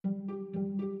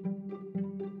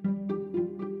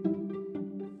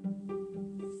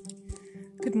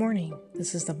Good morning.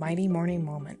 This is the Mighty Morning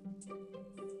Moment.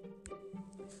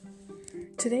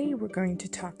 Today we're going to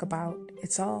talk about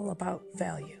it's all about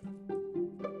value.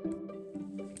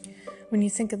 When you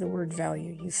think of the word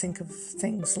value, you think of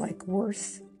things like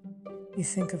worth, you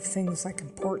think of things like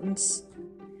importance,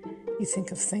 you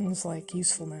think of things like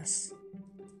usefulness.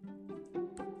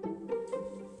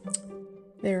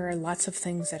 There are lots of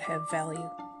things that have value: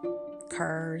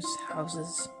 cars,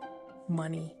 houses,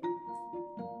 money.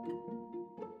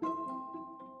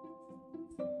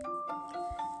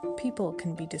 People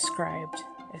can be described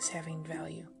as having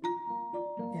value.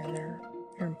 They're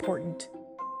important.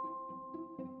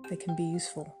 They can be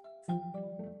useful.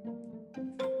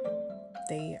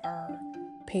 They are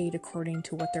paid according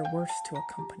to what they're worth to a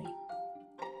company.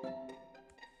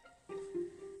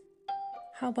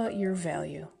 How about your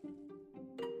value?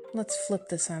 Let's flip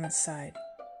this on its side.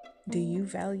 Do you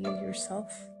value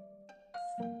yourself?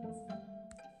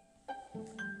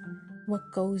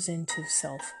 What goes into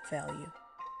self-value?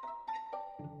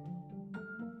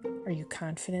 Are you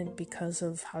confident because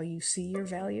of how you see your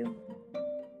value?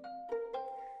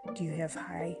 Do you have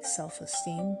high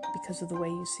self-esteem because of the way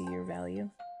you see your value?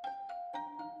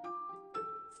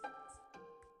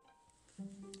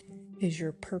 Is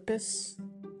your purpose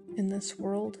in this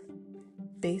world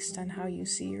based on how you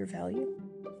see your value?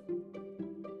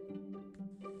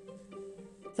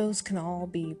 Those can all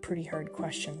be pretty hard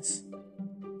questions.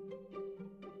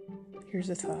 Here's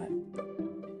a thought.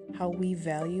 How we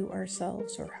value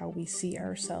ourselves, or how we see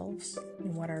ourselves,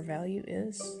 and what our value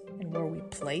is, and where we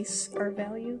place our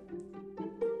value,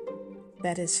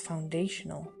 that is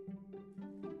foundational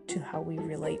to how we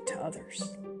relate to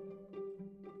others.